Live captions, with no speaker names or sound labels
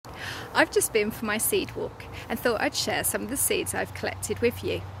I've just been for my seed walk and thought I'd share some of the seeds I've collected with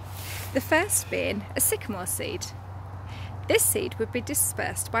you. The first being a sycamore seed. This seed would be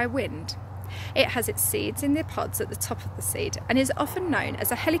dispersed by wind. It has its seeds in the pods at the top of the seed and is often known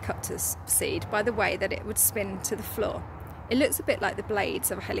as a helicopter seed by the way that it would spin to the floor. It looks a bit like the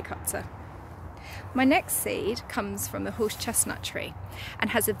blades of a helicopter. My next seed comes from the horse chestnut tree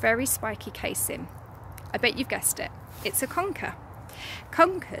and has a very spiky casing. I bet you've guessed it. It's a conker.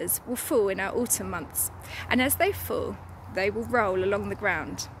 Conkers will fall in our autumn months, and as they fall, they will roll along the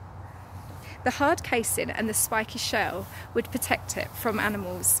ground. The hard casing and the spiky shell would protect it from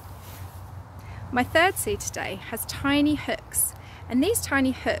animals. My third seed today has tiny hooks, and these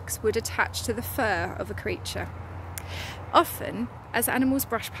tiny hooks would attach to the fur of a creature. Often, as animals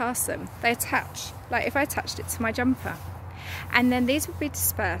brush past them, they attach, like if I attached it to my jumper, and then these would be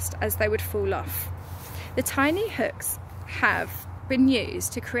dispersed as they would fall off. The tiny hooks have been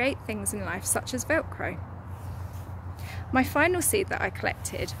used to create things in life such as Velcro. My final seed that I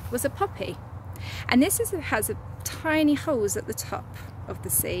collected was a poppy, and this has tiny holes at the top of the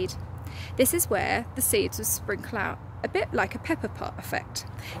seed. This is where the seeds will sprinkle out, a bit like a pepper pot effect.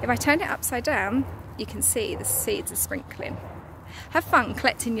 If I turn it upside down, you can see the seeds are sprinkling. Have fun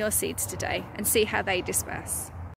collecting your seeds today and see how they disperse.